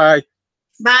 Bye-bye.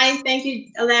 Bye. Thank you,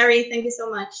 Larry. Thank you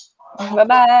so much.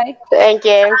 Bye-bye. Thank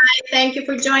you. Bye. Thank you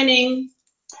for joining.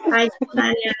 Bye,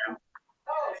 Tanya.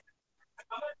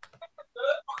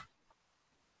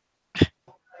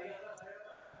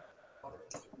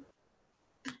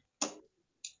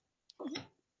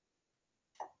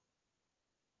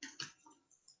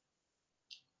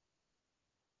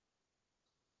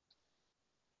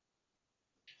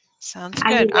 Sounds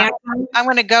Are you good. there? I'm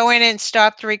going to go in and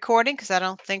stop the recording because I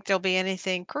don't think there'll be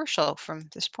anything crucial from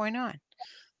this point on.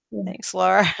 Yeah. Thanks,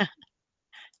 Laura.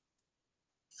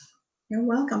 You're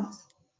welcome.